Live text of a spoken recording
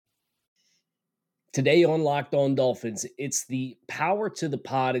Today on Locked On Dolphins, it's the power to the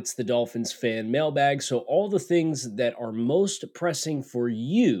pod. It's the Dolphins fan mailbag. So, all the things that are most pressing for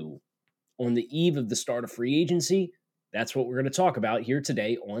you on the eve of the start of free agency, that's what we're going to talk about here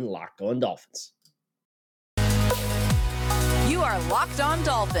today on Locked On Dolphins. You are Locked On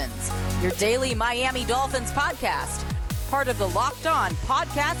Dolphins, your daily Miami Dolphins podcast, part of the Locked On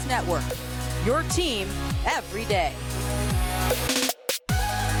Podcast Network, your team every day.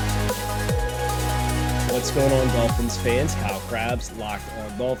 What's going on, Dolphins fans? Kyle Krabs, Locked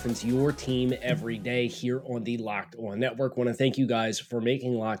On Dolphins, your team every day here on the Locked On Network. Want to thank you guys for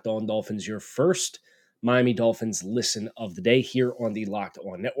making Locked On Dolphins your first Miami Dolphins listen of the day here on the Locked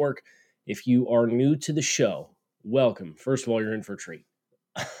On Network. If you are new to the show, welcome. First of all, you're in for a treat.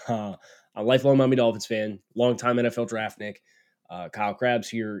 A lifelong Miami Dolphins fan, longtime NFL draftnik. Kyle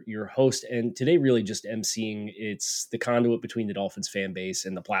Krabs, your host, and today really just emceeing. It's the conduit between the Dolphins fan base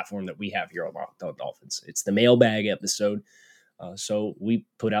and the platform that we have here on Locked On Dolphins. It's the mailbag episode. So we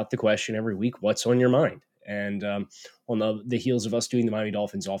put out the question every week, what's on your mind? And on the heels of us doing the Miami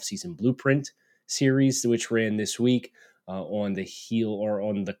Dolphins offseason blueprint series, which ran this week, on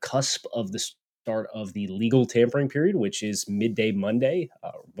the cusp of the start of the legal tampering period, which is midday Monday,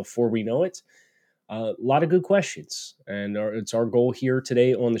 before we know it. A lot of good questions, and it's our goal here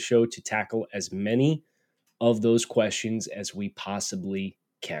today on the show to tackle as many of those questions as we possibly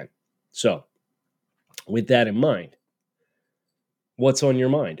can. So, with that in mind, what's on your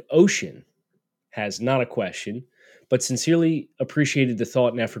mind? Ocean has not a question, but sincerely appreciated the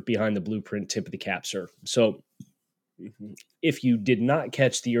thought and effort behind the blueprint. Tip of the cap, sir. So, if you did not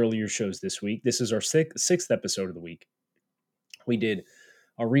catch the earlier shows this week, this is our sixth episode of the week. We did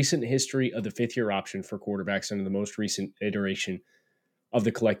a recent history of the fifth-year option for quarterbacks under the most recent iteration of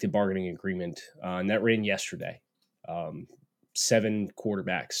the collective bargaining agreement, and that ran yesterday. 7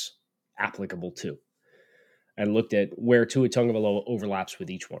 quarterbacks applicable to, and looked at where Tua Tagovailoa overlaps with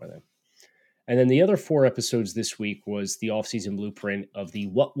each one of them. And then the other 4 episodes this week was the offseason blueprint of the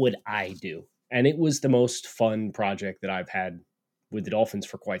What Would I Do? And it was the most fun project that I've had with the Dolphins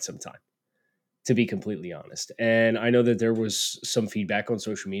for quite some time, to be completely honest. And I know that there was some feedback on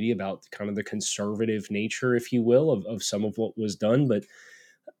social media about kind of the conservative nature, if you will, of some of what was done. But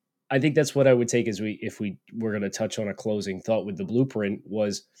I think that's what I would take if we were going to touch on a closing thought with the blueprint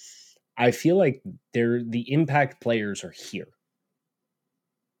was I feel like the impact players are here.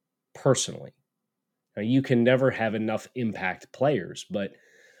 Personally. Now, you can never have enough impact players, but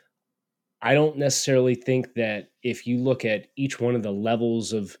I don't necessarily think that if you look at each one of the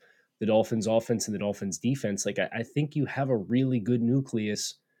levels of the Dolphins offense and the Dolphins defense, like I think you have a really good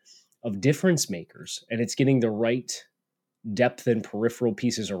nucleus of difference makers, and it's getting the right depth and peripheral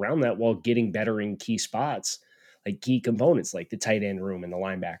pieces around that while getting better in key spots, like key components, like the tight end room and the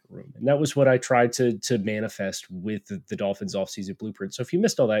linebacker room. And that was what I tried to manifest with the Dolphins offseason blueprint. So if you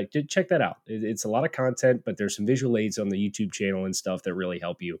missed all that, check that out. It's a lot of content, but there's some visual aids on the YouTube channel and stuff that really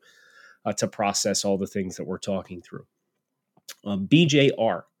help you to process all the things that we're talking through.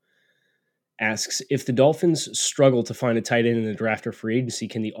 BJR asks, if the Dolphins struggle to find a tight end in the draft or free agency,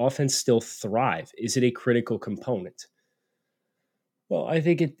 can the offense still thrive? Is it a critical component? Well, I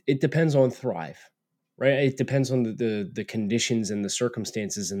think it depends on thrive, right? It depends on the conditions and the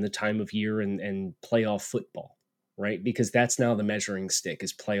circumstances and the time of year and playoff football, right? Because that's now the measuring stick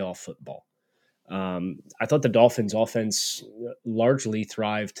is playoff football. I thought the Dolphins offense largely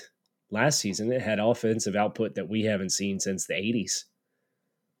thrived last season. It had offensive output that we haven't seen since the 80s,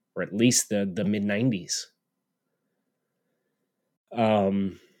 or at least the mid-90s.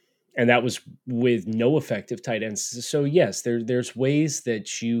 And that was with no effective tight ends. So, yes, there's ways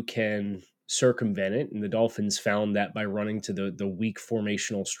that you can circumvent it, and the Dolphins found that by running to the weak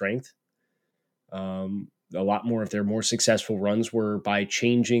formational strength. A lot more of their more successful runs were by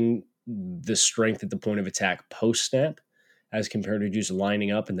changing the strength at the point of attack post-snap as compared to just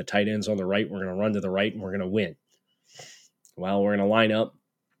lining up and the tight ends on the right. We're going to run to the right and we're going to win. Well, we're going to line up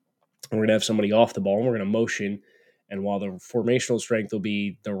and we're going to have somebody off the ball and we're going to motion. And while the formational strength will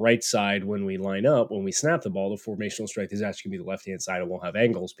be the right side when we line up, when we snap the ball, the formational strength is actually going to be the left-hand side and we'll have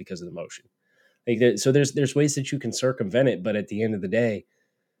angles because of the motion. So there's ways that you can circumvent it, but at the end of the day,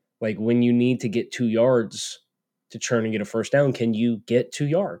 like when you need to get 2 yards to churn and get a first down, can you get 2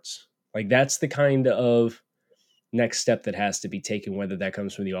 yards? Like that's the kind of next step that has to be taken, whether that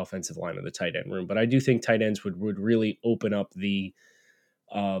comes from the offensive line or the tight end room. But I do think tight ends would really open up the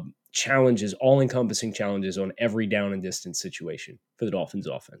challenges, all-encompassing challenges on every down and distance situation for the Dolphins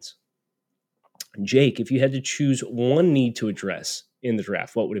offense. Jake, if you had to choose one need to address in the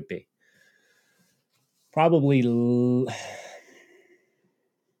draft, what would it be? Probably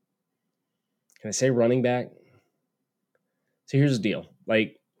Can I say running back? So here's the deal.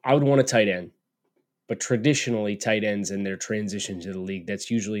 Like, I would want a tight end, but traditionally tight ends in their transition to the league,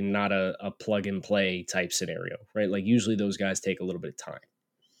 that's usually not a plug and play type scenario, right? Like usually those guys take a little bit of time.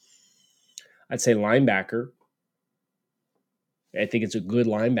 I'd say linebacker. I think it's a good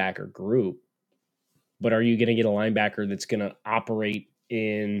linebacker group, but are you going to get a linebacker that's going to operate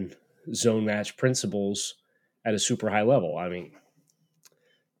in zone match principles at a super high level? I mean,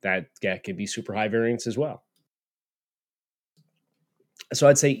 that could be super high variance as well. So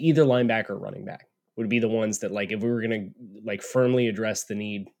I'd say either linebacker or running back would be the ones that, like, if we were going to like firmly address the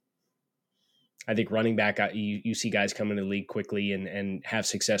need. I think running back, you see guys come into the league quickly and have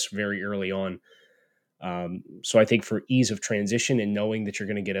success very early on. So I think for ease of transition and knowing that you're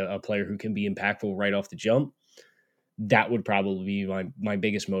going to get a player who can be impactful right off the jump, that would probably be my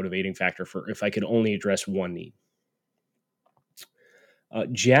biggest motivating factor for if I could only address one need.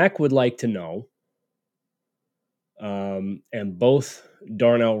 Jack would like to know, and both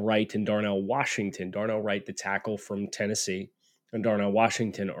Darnell Wright and Darnell Washington, Darnell Wright, the tackle from Tennessee, and Darnell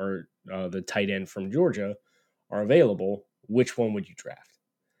Washington are the tight end from Georgia, are available. Which one would you draft?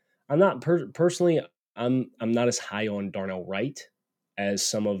 I'm not personally. I'm not as high on Darnell Wright as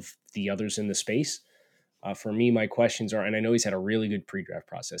some of the others in the space. For me, my questions are, and I know he's had a really good pre-draft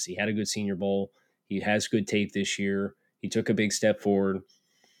process. He had a good Senior Bowl. He has good tape this year. He took a big step forward.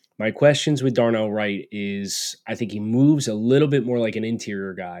 My questions with Darnell Wright is, I think he moves a little bit more like an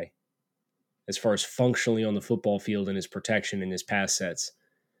interior guy as far as functionally on the football field and his protection and his pass sets.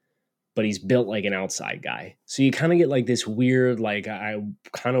 But he's built like an outside guy. So you kind of get like this weird, like, I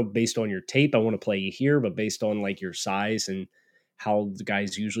kind of based on your tape, I want to play you here, but based on like your size and how the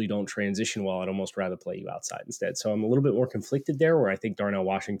guys usually don't transition well, I'd almost rather play you outside instead. So I'm a little bit more conflicted there, where I think Darnell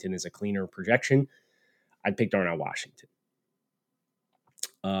Washington is a cleaner projection. I'd pick Darnell Washington.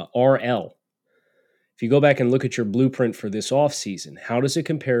 RL. If you go back and look at your blueprint for this offseason, how does it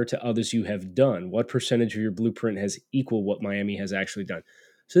compare to others you have done? What percentage of your blueprint has equal what Miami has actually done?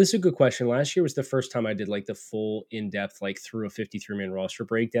 So this is a good question. Last year was the first time I did like the full in-depth, like through a 53-man roster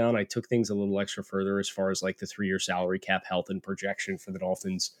breakdown. I took things a little extra further as far as like the 3-year salary cap, health, and projection for the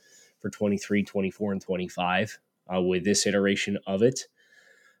Dolphins for 23, 24, and 25 with this iteration of it.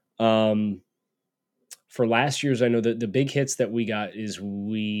 For last year's, I know that the big hits that we got is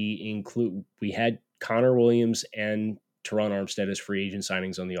we had Connor Williams and Teron Armstead as free agent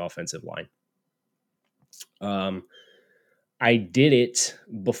signings on the offensive line. I did it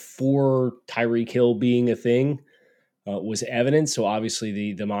before Tyreek Hill being a thing was evident. So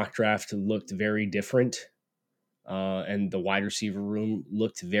obviously the mock draft looked very different, and the wide receiver room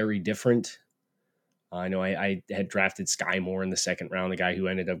looked very different. I know I had drafted Sky Moore in the second round, the guy who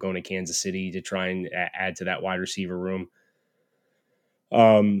ended up going to Kansas City to try and add to that wide receiver room.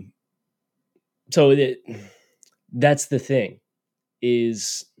 So that's the thing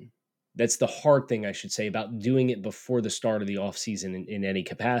that's the hard thing, I should say, about doing it before the start of the offseason in any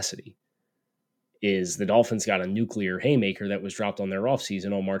capacity, is the Dolphins got a nuclear haymaker that was dropped on their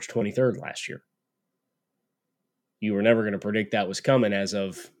offseason on March 23rd last year. You were never going to predict that was coming as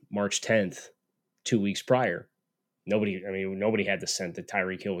of March 10th, 2 weeks prior. Nobody had the sense that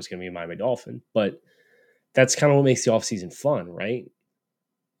Tyreek Hill was going to be a Miami Dolphin, but that's kind of what makes the offseason fun, right?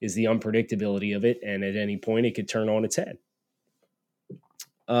 Is the unpredictability of it, and at any point it could turn on its head.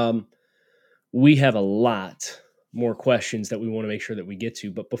 We have a lot more questions that we want to make sure that we get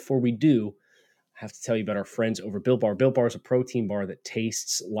to, but before we do, I have to tell you about our friends over Built Bar. Built Bar is a protein bar that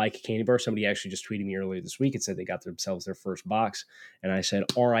tastes like a candy bar. Somebody actually just tweeted me earlier this week and said they got themselves their first box, and I said,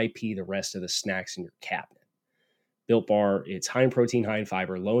 RIP the rest of the snacks in your cabinet. Built Bar, it's high in protein, high in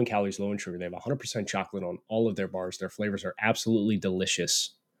fiber, low in calories, low in sugar. They have 100% chocolate on all of their bars. Their flavors are absolutely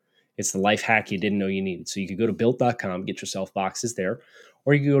delicious. It's the life hack you didn't know you needed. So you could go to Built.com, get yourself boxes there,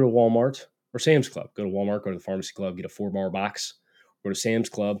 or you can go to Walmart or Sam's Club. Go to Walmart, go to the Pharmacy Club, get a 4-bar box. Go to Sam's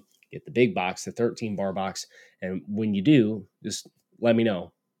Club, get the big box, the 13-bar box. And when you do, just let me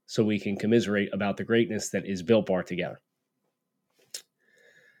know so we can commiserate about the greatness that is Built Bar together.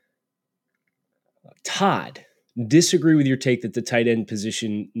 Todd, disagree with your take that the tight end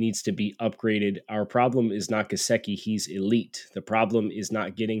position needs to be upgraded. Our problem is not Gesicki. He's elite. The problem is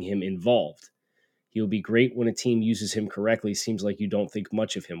not getting him involved. He'll be great when a team uses him correctly. Seems like you don't think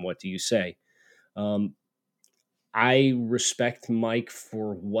much of him. What do you say? I respect Mike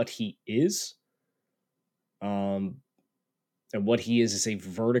for what he is. And what he is a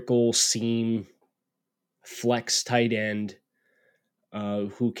vertical seam flex tight end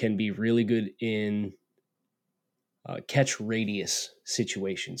who can be really good in catch radius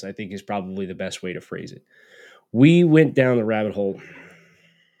situations, I think is probably the best way to phrase it. We went down the rabbit hole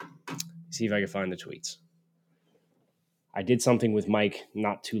See if I can find the tweets. I did something with Mike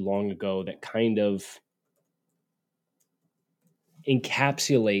not too long ago that kind of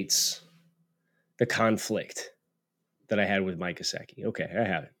encapsulates the conflict that I had with Mike Gesicki. Okay, I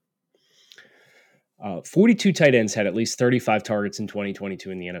have it. 42 tight ends had at least 35 targets in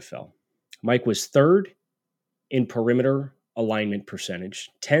 2022 in the NFL. Mike was third in perimeter alignment percentage,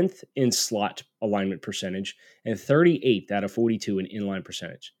 10th in slot alignment percentage, and 38th out of 42 in inline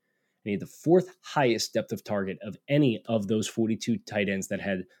percentage. And he had the fourth highest depth of target of any of those 42 tight ends that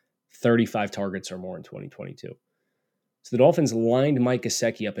had 35 targets or more in 2022. So the Dolphins lined Mike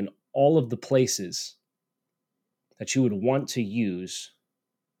Gesicki up in all of the places that you would want to use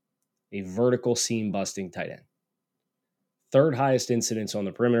a vertical seam busting tight end. Third highest incidence on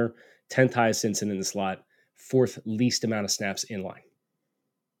the perimeter, 10th highest incident in the slot, fourth least amount of snaps in line.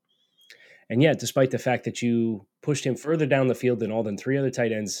 And yet, despite the fact that you pushed him further down the field than all than three other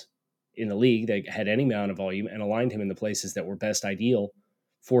tight ends in the league that had any amount of volume and aligned him in the places that were best ideal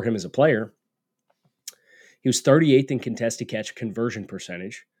for him as a player, he was 38th in contested catch conversion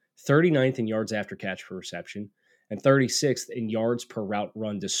percentage, 39th in yards after catch per reception, and 36th in yards per route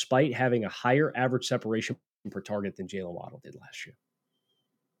run, despite having a higher average separation per target than Jaylen Waddle did last year.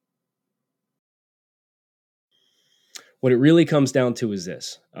 What it really comes down to is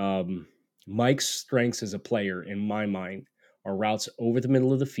this. Mike's strengths as a player, in my mind, are routes over the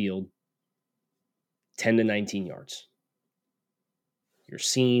middle of the field, 10 to 19 yards. Your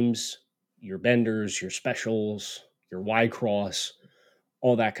seams, your benders, your specials, your wide cross,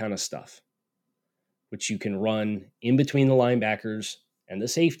 all that kind of stuff, which you can run in between the linebackers and the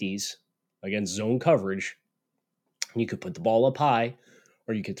safeties against zone coverage. You could put the ball up high,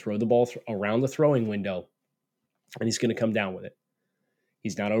 or you could throw the ball around the throwing window, and he's going to come down with it.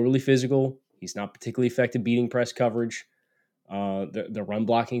 He's not overly physical. He's not particularly effective beating press coverage. The run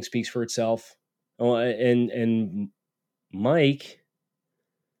blocking speaks for itself. And Mike,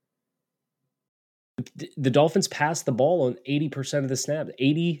 the Dolphins passed the ball on 80% of the snaps.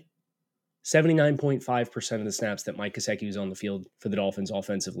 79.5% of the snaps that Mike Gesicki was on the field for the Dolphins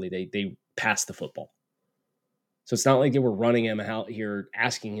offensively, they passed the football. So it's not like they were running him out here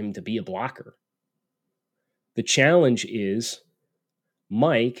asking him to be a blocker. The challenge is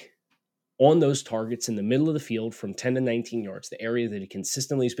Mike on those targets in the middle of the field from 10 to 19 yards, the area that he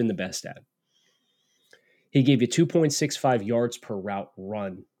consistently has been the best at. He gave you 2.65 yards per route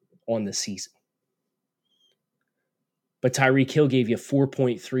run on the season. But Tyreek Hill gave you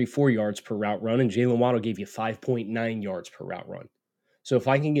 4.34 yards per route run, and Jaylen Waddle gave you 5.9 yards per route run. So if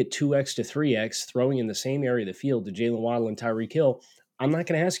I can get 2x to 3x throwing in the same area of the field to Jaylen Waddle and Tyreek Hill, I'm not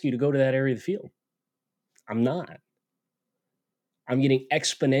going to ask you to go to that area of the field. I'm not. I'm getting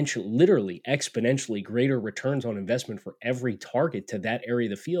literally exponentially greater returns on investment for every target to that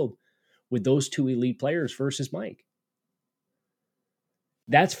area of the field with those two elite players versus Mike.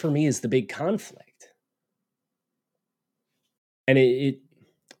 That's, for me, is the big conflict. And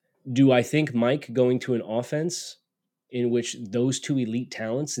do I think Mike going to an offense in which those two elite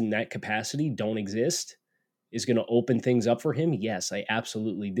talents in that capacity don't exist is going to open things up for him? Yes, I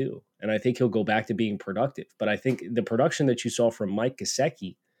absolutely do. And I think he'll go back to being productive. But I think the production that you saw from Mike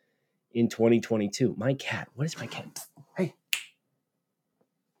Gesicki in 2022, my cat, what is my cat? Hey.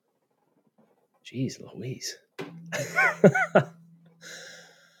 Jeez Louise.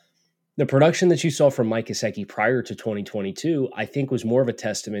 The production that you saw from Mike Gesicki prior to 2022, I think was more of a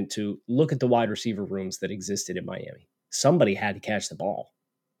testament to look at the wide receiver rooms that existed in Miami. Somebody had to catch the ball.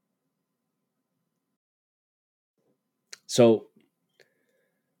 So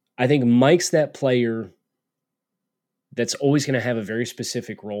I think Mike's that player that's always going to have a very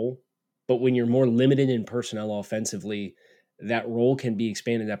specific role. But when you're more limited in personnel offensively, that role can be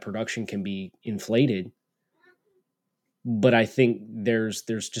expanded, that production can be inflated. But I think there's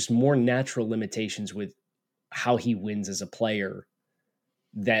just more natural limitations with how he wins as a player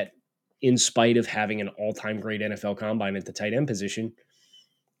that, in spite of having an all-time great NFL combine at the tight end position,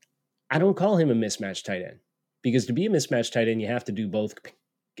 I don't call him a mismatched tight end. Because to be a mismatched tight end, you have to do both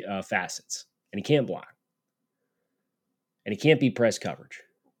facets. And he can't block. And he can't beat press coverage.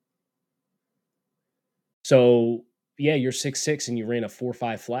 So, yeah, you're 6'6" and you ran a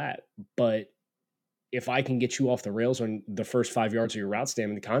 4.5 flat, but if I can get you off the rails on the first 5 yards of your route stem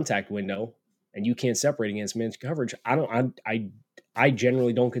in the contact window and you can't separate against man's coverage, I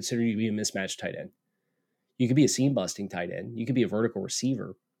generally don't consider you to be a mismatched tight end. You could be a seam busting tight end. You could be a vertical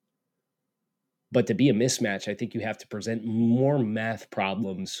receiver. But to be a mismatch, I think you have to present more math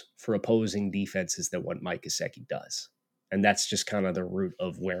problems for opposing defenses than what Mike Gesicki does. And that's just kind of the root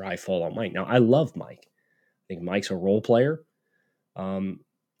of where I fall on Mike. Now, I love Mike. I think Mike's a role player.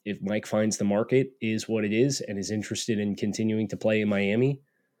 if Mike finds the market is what it is and is interested in continuing to play in Miami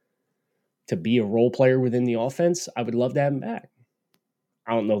to be a role player within the offense, I would love to have him back.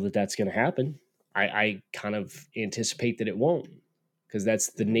 I don't know that that's going to happen. I kind of anticipate that it won't, because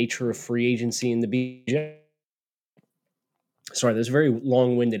that's the nature of free agency in the BJ. Sorry, that's a very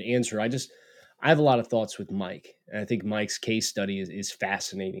long-winded answer. I have a lot of thoughts with Mike, and I think Mike's case study is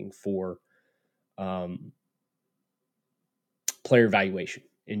fascinating for player evaluation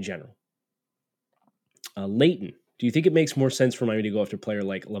in general. Leighton, do you think it makes more sense for Miami to go after a player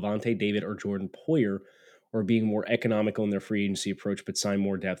like Levante David or Jordan Poyer, or being more economical in their free agency approach but sign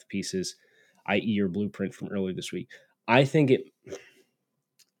more depth pieces, i.e. your blueprint from earlier this week? I think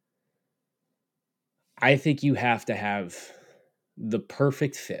you have to have the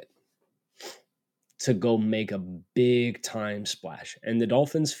perfect fit to go make a big time splash. And the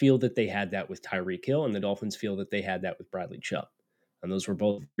Dolphins feel that they had that with Tyreek Hill, and the Dolphins feel that they had that with Bradley Chubb. And those were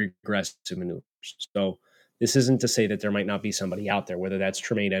both aggressive maneuvers. So this isn't to say that there might not be somebody out there, whether that's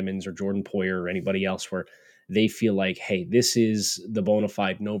Tremaine Edmonds or Jordan Poyer or anybody else, where they feel like, hey, this is the bona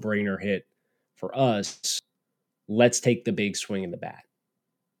fide no-brainer hit for us. Let's take the big swing in the bat.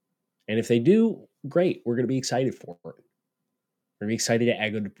 And if they do, great. We're going to be excited for it. We're going to be excited to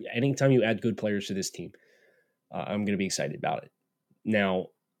add good. Anytime you add good players to this team, I'm going to be excited about it. Now,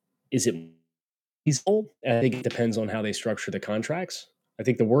 is it feasible? I think it depends on how they structure the contracts. I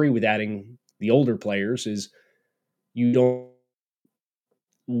think the worry with adding the older players is you don't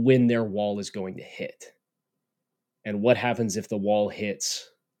when their wall is going to hit. And what happens if the wall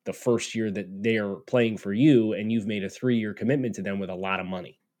hits the first year that they're playing for you and you've made a 3-year commitment to them with a lot of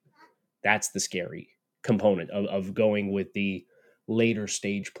money? That's the scary component of going with the later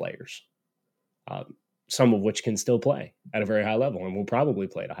stage players, some of which can still play at a very high level and will probably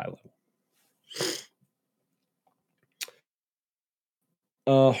play at a high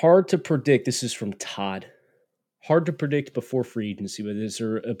level. Hard to predict. This is from Todd. Hard to predict before free agency, but is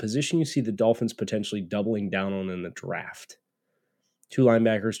there a position you see the Dolphins potentially doubling down on in the draft? 2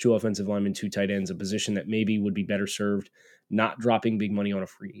 linebackers, 2 offensive linemen, 2 tight ends, a position that maybe would be better served not dropping big money on a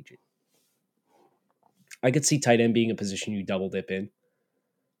free agent. I could see tight end being a position you double dip in.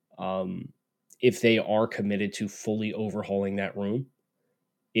 If they are committed to fully overhauling that room,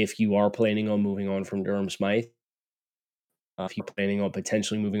 if you are planning on moving on from Durham Smythe, if you're planning on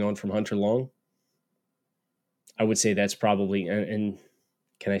potentially moving on from Hunter Long, I would say that's probably, and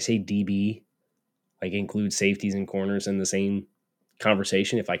can I say DB, like include safeties and corners in the same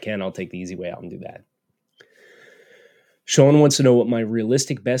conversation? If I can, I'll take the easy way out and do that. Sean wants to know what my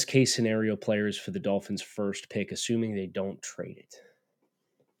realistic best case scenario player is for the Dolphins' first pick, assuming they don't trade it.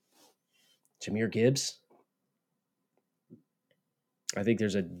 Jahmyr Gibbs. I think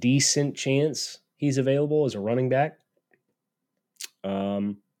there's a decent chance he's available as a running back.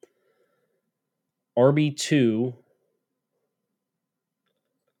 RB2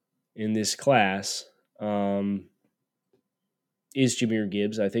 in this class is Jahmyr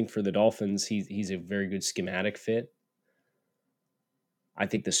Gibbs. I think for the Dolphins, he's a very good schematic fit. I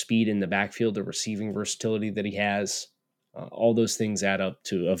think the speed in the backfield, the receiving versatility that he has, all those things add up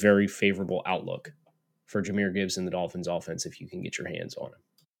to a very favorable outlook for Jahmyr Gibbs and the Dolphins offense if you can get your hands on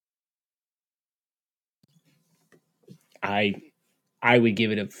him. I would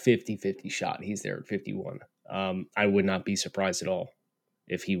give it a 50-50 shot. He's there at 51. I would not be surprised at all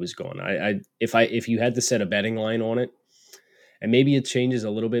if he was gone. If you had to set a betting line on it, and maybe it changes a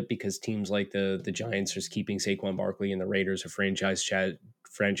little bit because teams like the Giants are keeping Saquon Barkley and the Raiders have franchise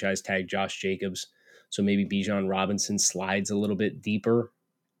tag Josh Jacobs. So maybe Bijan Robinson slides a little bit deeper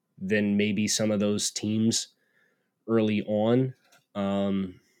than maybe some of those teams early on.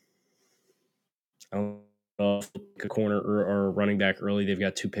 I don't know if a corner or a running back early. They've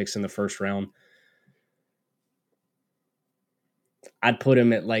got 2 picks in the first round. I'd put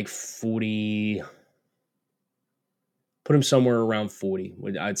him at like 40. Put him somewhere around 40.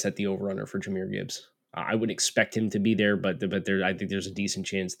 I'd set the over-under for Jahmyr Gibbs. I wouldn't expect him to be there, but there, I think there's a decent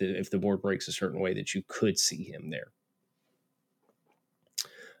chance that if the board breaks a certain way that you could see him there.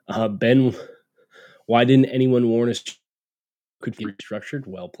 Ben, why didn't anyone warn us could be restructured?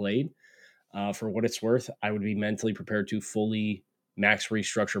 Well played. For what it's worth, I would be mentally prepared to fully max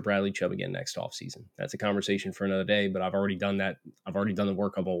restructure Bradley Chubb again next offseason. That's a conversation for another day, but I've already done that. I've already done the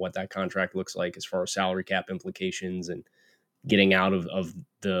work about what that contract looks like as far as salary cap implications and getting out of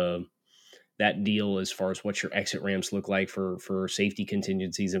that deal as far as what your exit ramps look like for safety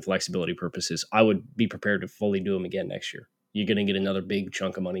contingencies and flexibility purposes. I would be prepared to fully do them again next year. You're going to get another big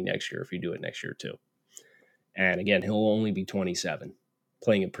chunk of money next year if you do it next year too. And again, he'll only be 27,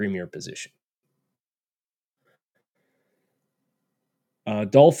 playing a premier position.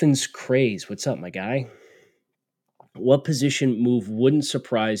 Dolphins craze. What's up, my guy? What position move wouldn't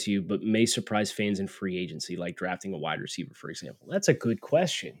surprise you, but may surprise fans in free agency, like drafting a wide receiver, for example? That's a good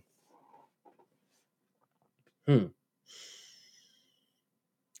question.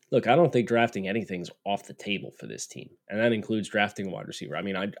 Look, I don't think drafting anything's off the table for this team, and that includes drafting a wide receiver. I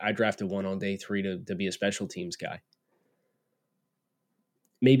mean, I drafted one on day 3 to be a special teams guy.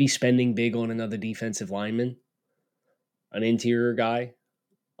 Maybe spending big on another defensive lineman, an interior guy.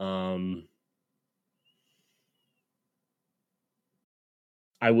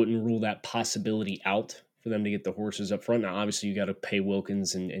 I wouldn't rule that possibility out for them to get the horses up front. Now, obviously, you got to pay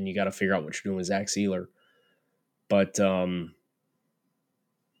Wilkins and you got to figure out what you're doing with Zach Sealer. But I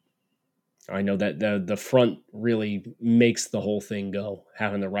know that the front really makes the whole thing go,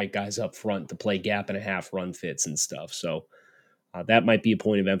 having the right guys up front to play gap and a half run fits and stuff. So that might be a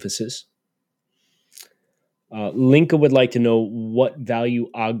point of emphasis. Linka would like to know what value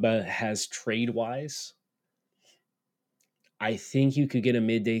Agba has trade-wise. I think you could get a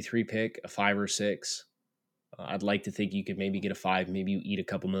mid-day 3 pick, a 5 or 6. I'd like to think you could maybe get a 5. Maybe you eat a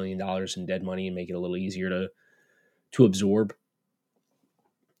couple $1 million in dead money and make it a little easier to absorb.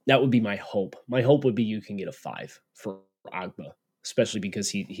 That would be my hope. My hope would be you can get a 5 for Agba, especially because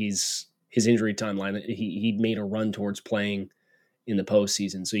his injury timeline, he made a run towards playing in the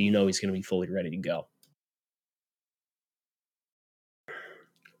postseason, so you know he's going to be fully ready to go.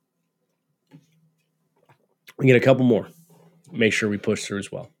 We get a couple more. Make sure we push through as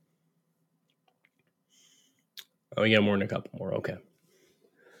well. Oh, we got more than a couple more. Okay.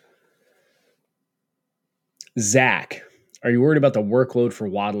 Zach, are you worried about the workload for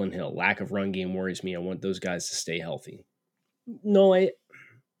Waddle and Hill? Lack of run game worries me. I want those guys to stay healthy. No, I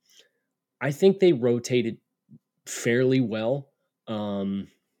think they rotated fairly well.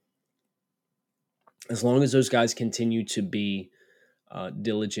 As long as those guys continue to be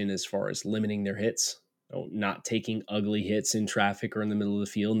diligent as far as limiting their hits, not taking ugly hits in traffic or in the middle of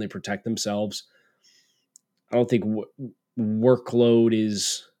the field, and they protect themselves. I don't think workload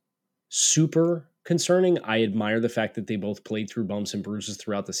is super concerning. I admire the fact that they both played through bumps and bruises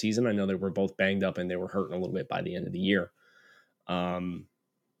throughout the season. I know they were both banged up and they were hurting a little bit by the end of the year. But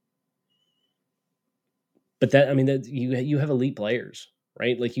that you have elite players,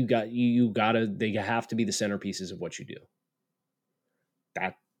 right? Like they have to be the centerpieces of what you do.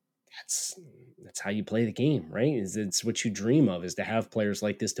 That's how you play the game, right? It's what you dream of, is to have players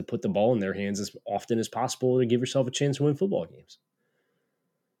like this to put the ball in their hands as often as possible to give yourself a chance to win football games.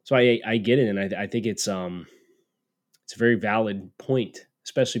 So I get it, and I think it's a very valid point,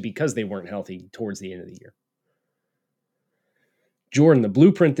 especially because they weren't healthy towards the end of the year. Jordan, the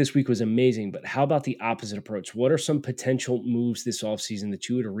blueprint this week was amazing, but how about the opposite approach? What are some potential moves this offseason that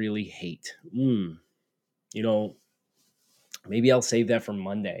you would really hate? Maybe I'll save that for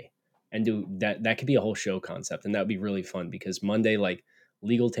Monday and do that. That could be a whole show concept, and that would be really fun because Monday, like,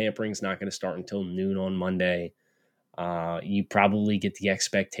 legal tampering is not going to start until noon on Monday. You probably get the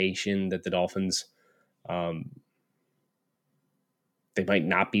expectation that the Dolphins, they might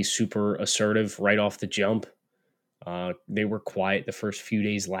not be super assertive right off the jump. They were quiet the first few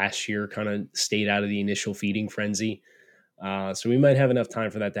days last year, kind of stayed out of the initial feeding frenzy. So we might have enough time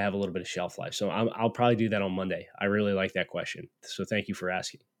for that to have a little bit of shelf life. So I'll probably do that on Monday. I really like that question. So thank you for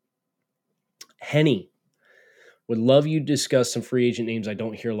asking. Henny, would love you to discuss some free agent names I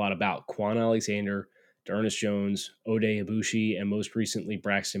don't hear a lot about. Quan Alexander, D'Ernest Jones, Oday Ibushi, and most recently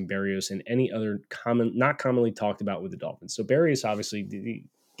Braxton Berrios, and any other not commonly talked about with the Dolphins. So Berrios obviously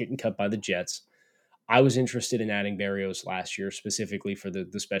getting cut by the Jets. I was interested in adding Berrios last year, specifically for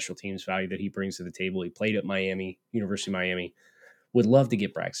the special teams value that he brings to the table. He played at University of Miami. Would love to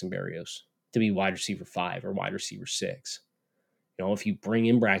get Braxton Berrios to be wide receiver 5 or wide receiver 6. If you bring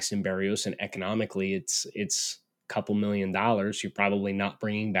in Braxton Berrios and economically it's a couple $1 million, you're probably not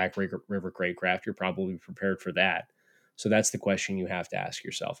bringing back River Craycraft. You're probably prepared for that. So that's the question you have to ask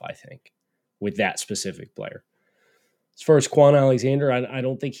yourself, I think, with that specific player. As far as Quan Alexander, I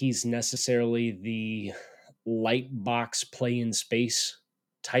don't think he's necessarily the light box play in space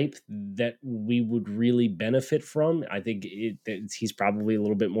type that we would really benefit from. I think he's probably a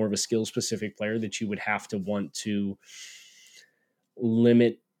little bit more of a skill specific player that you would have to want to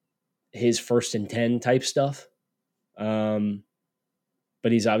limit his 1st and 10 type stuff. But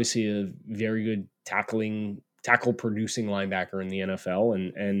he's obviously a very good tackle producing linebacker in the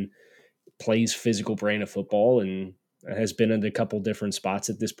NFL and plays physical brand of football and has been in a couple different spots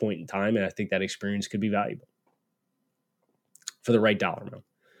at this point in time. And I think that experience could be valuable for the right dollar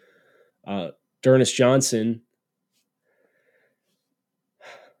amount. D'Ernest Johnson,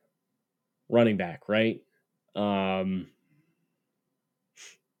 running back, right?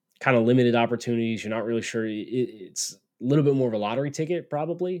 kind of limited opportunities. You're not really sure. It's a little bit more of a lottery ticket,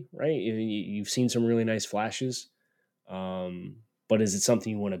 probably, right? You've seen some really nice flashes. But is it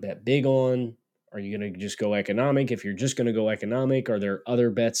something you want to bet big on? Are you going to just go economic? If you're just going to go economic, are there other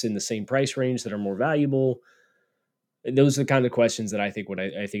bets in the same price range that are more valuable? Those are the kind of questions that I think when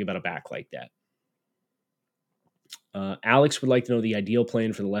I think about a back like that. Alex would like to know the ideal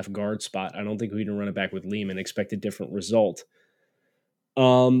plan for the left guard spot. I don't think we can run it back with Lehman. Expect a different result.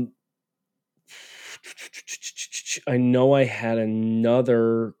 I know I had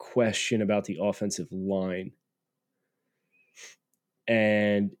another question about the offensive line.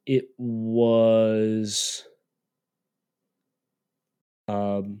 And it was,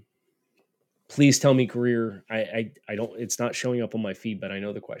 please tell me Greer. I don't, it's not showing up on my feed, but I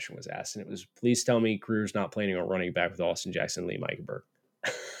know the question was asked, and it was, please tell me Greer's not planning on running back with Austin Jackson, Liam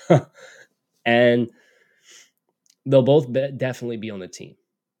Eichenberg. And they'll both definitely be on the team,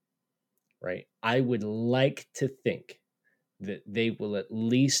 right? I would like to think that they will at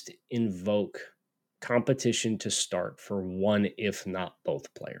least invoke competition to start for one, if not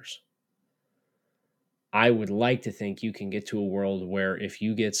both players. I would like to think you can get to a world where if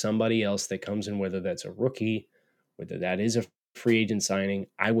you get somebody else that comes in, whether that's a rookie, whether that is a free agent signing,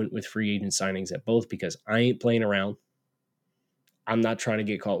 I went with free agent signings at both because I ain't playing around. I'm not trying to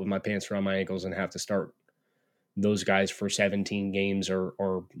get caught with my pants around my ankles and have to start those guys for 17 games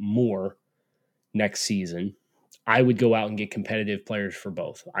or more next season. I would go out and get competitive players for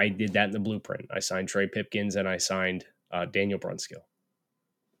both. I did that in the blueprint. I signed Trey Pipkins and I signed Daniel Brunskill.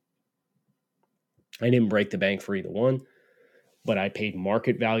 I didn't break the bank for either one, but I paid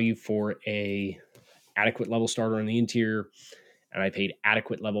market value for a adequate level starter on the interior, and I paid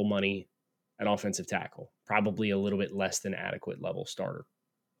adequate level money at offensive tackle, probably a little bit less than adequate level starter.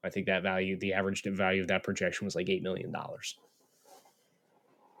 I think that value, the average value of that projection was like $8 million.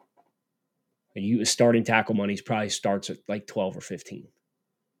 Starting tackle money probably starts at like 12 or 15,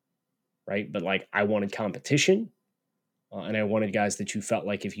 right? But like I wanted competition, and I wanted guys that you felt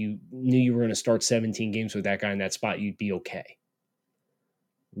like if you knew you were going to start 17 games with that guy in that spot, you'd be okay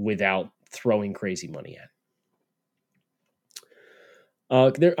without throwing crazy money at.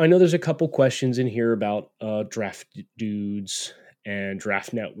 I know there's a couple questions in here about Draft Dudes and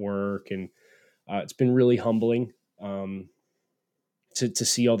Draft Network, and it's been really humbling to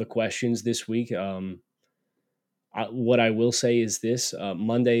see all the questions this week. What I will say is this: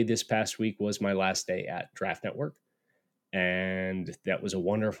 Monday this past week was my last day at Draft Network, and that was a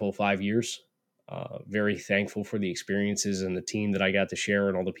wonderful 5 years. Very thankful for the experiences and the team that I got to share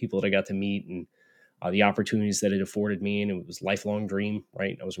and all the people that I got to meet and the opportunities that it afforded me. And it was a lifelong dream,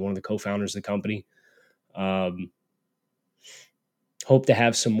 right? I was one of the co-founders of the company. Hope to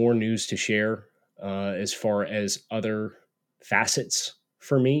have some more news to share as far as other facets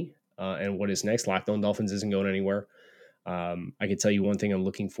for me and what is next. Locked On Dolphins isn't going anywhere. I can tell you one thing I'm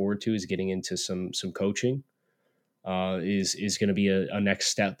looking forward to is getting into some coaching. Is going to be a next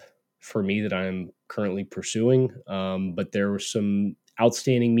step for me that I'm currently pursuing. But there was some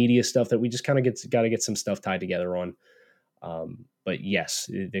outstanding media stuff that we just kind of got to get some stuff tied together on. But yes,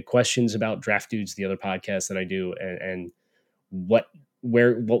 the questions about Draft Dudes, the other podcast that I do, and what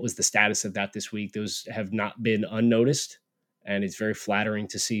was the status of that this week, those have not been unnoticed. And it's very flattering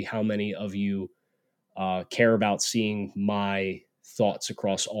to see how many of you care about seeing my thoughts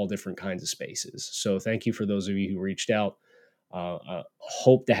across all different kinds of spaces. So thank you for those of you who reached out.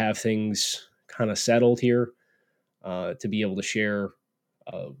 Hope to have things kind of settled here to be able to share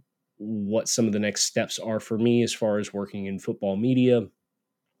what some of the next steps are for me as far as working in football media.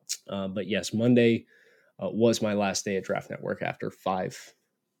 But yes, Monday was my last day at Draft Network after 5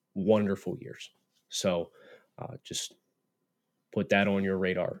 wonderful years. So just put that on your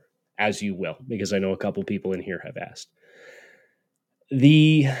radar as you will, because I know a couple people in here have asked.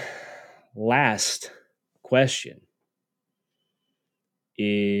 The last question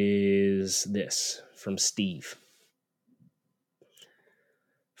is this from Steve.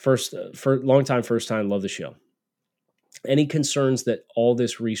 First time, love the show. Any concerns that all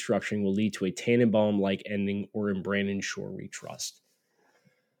this restructuring will lead to a Tannenbaum-like ending or in Brandon Shore we trust?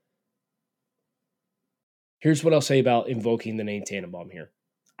 Here's what I'll say about invoking the name Tannenbaum here.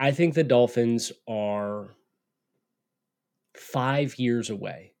 I think the Dolphins are 5 years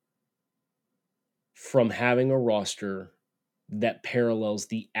away from having a roster that parallels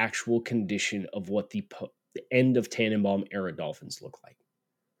the actual condition of what the end of Tannenbaum era Dolphins look like.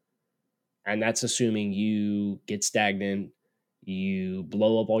 And that's assuming you get stagnant, you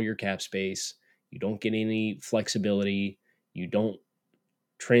blow up all your cap space, you don't get any flexibility, you don't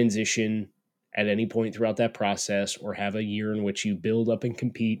transition at any point throughout that process or have a year in which you build up and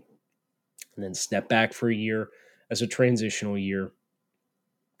compete and then step back for a year as a transitional year.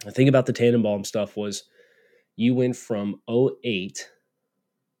 The thing about the Tannenbaum stuff was you went from 08,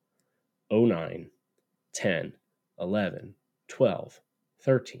 09, 10, 11, 12,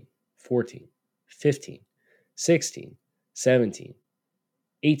 13, 14, 15, 16, 17,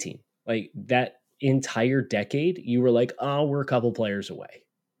 18. Like that entire decade, you were like, oh, we're a couple players away.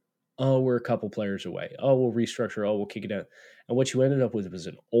 Oh, we're a couple players away. Oh, we'll restructure. Oh, we'll kick it out. And what you ended up with was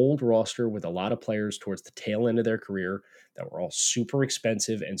an old roster with a lot of players towards the tail end of their career that were all super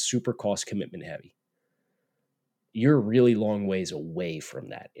expensive and super cost commitment heavy. You're a really long ways away from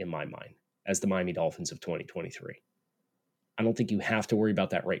that in my mind as the Miami Dolphins of 2023. I don't think you have to worry about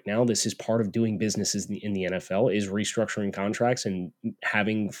that right now. This is part of doing business in the NFL, is restructuring contracts and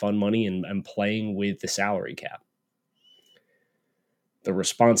having fun money and playing with the salary cap. The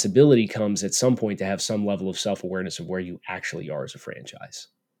responsibility comes at some point to have some level of self-awareness of where you actually are as a franchise.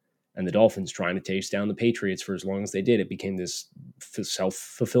 And the Dolphins trying to chase down the Patriots for as long as they did, it became this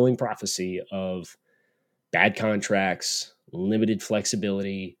self-fulfilling prophecy of bad contracts, limited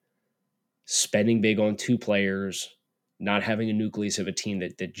flexibility, spending big on two players, not having a nucleus of a team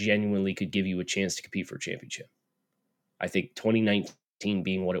that genuinely could give you a chance to compete for a championship. I think 2019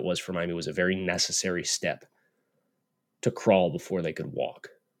 being what it was for Miami was a very necessary step to crawl before they could walk.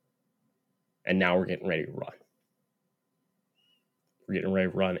 And now we're getting ready to run. We're getting ready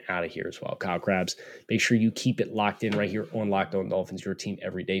to run out of here as well. Kyle Krabs, make sure you keep it locked in right here on Locked On Dolphins, your team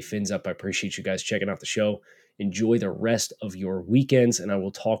every day. Fins up. I appreciate you guys checking out the show. Enjoy the rest of your weekends, and I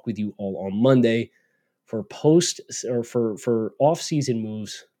will talk with you all on Monday for for off-season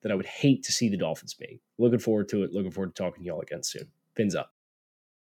moves that I would hate to see the Dolphins make. Looking forward to it. Looking forward to talking to y'all again soon. Fins up.